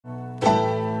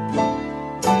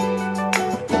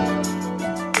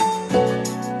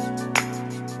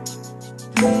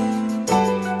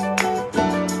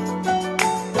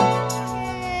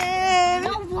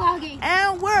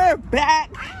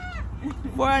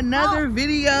another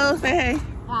video. Say hey.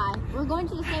 Hi. We're going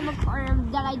to the same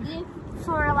aquarium that I did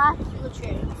for our last field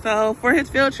trip. So for his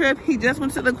field trip, he just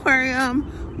went to the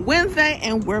aquarium Wednesday,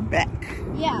 and we're back.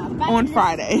 Yeah. On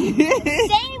Friday.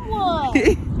 Same one.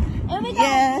 And we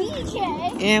got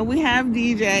DJ. And we have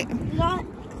DJ. We got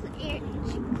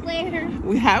Claire.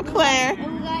 We have Claire.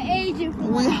 And we got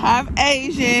Asian. We have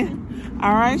Asian.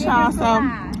 All right, y'all. So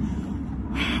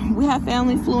we have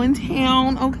family flew in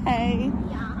town. Okay.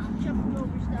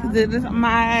 This is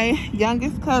my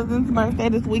youngest cousin's birthday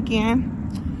this weekend.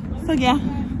 So yeah.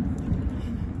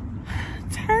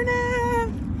 Turn up.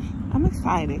 I'm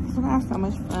excited because we're gonna have so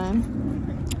much fun.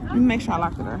 Let me make sure I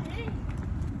lock the door.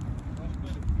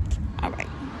 All right.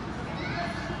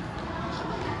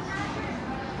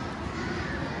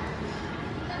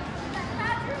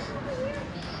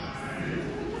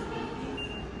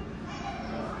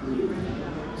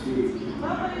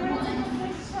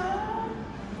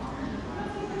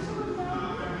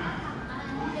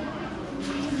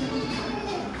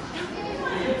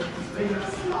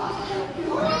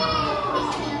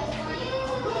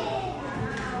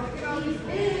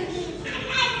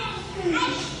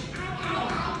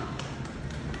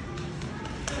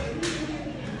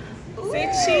 Say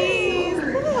cheese,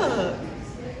 look.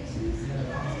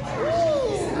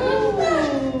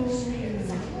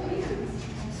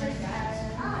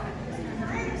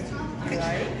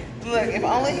 Look, if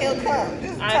only he'll come.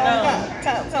 Just tell him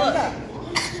come. Tell him come.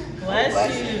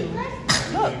 Bless you.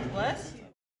 Look, bless you.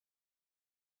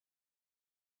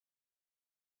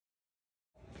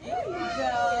 There you go.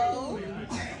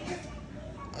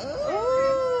 Ooh.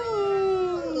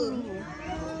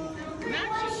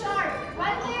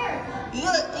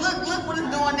 Look what it's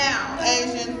doing now,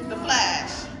 Asian, the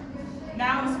flash.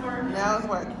 Now it's working. Now it's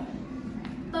working.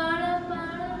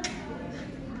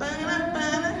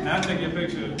 Now take your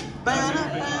picture.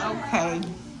 Okay.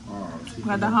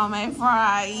 Got the homemade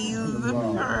fries.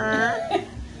 Got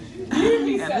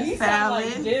the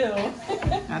salad.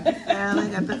 Got the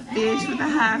salad. Got the fish with the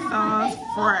hot sauce.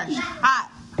 Fresh, hot,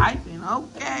 piping.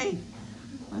 Okay.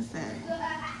 What's that?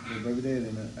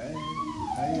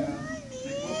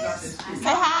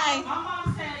 Say hi.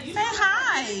 Say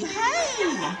hi. Hey.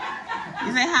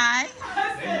 You say hi?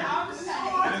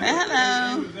 Say hello.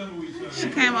 She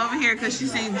came over here because she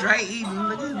seen Dre eating.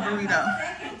 Look at his burrito.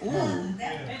 Ooh.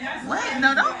 Wait,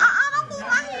 no, don't move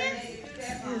my hand.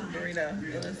 His burrito.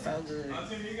 It looks so good.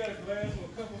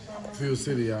 Field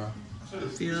City, y'all.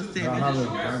 Field City.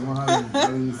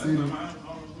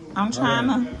 I'm trying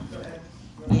to.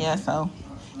 Yeah, so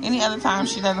any other time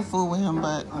she doesn't fool with him,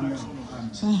 but.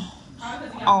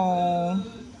 Oh.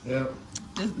 Yep.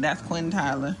 That's Quentin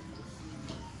Tyler.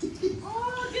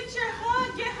 Oh, get your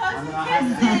hug. Get hugs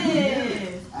and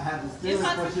kisses. I had to Get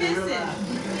hugs and kisses.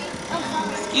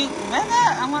 Excuse me.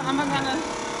 I'm gonna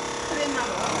put it in my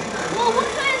bowl. Well, what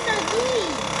kinds are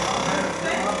these?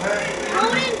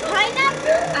 Golden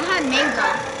pineapple? I had mango.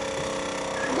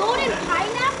 Golden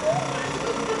pineapple?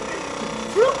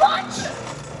 Fruit punch?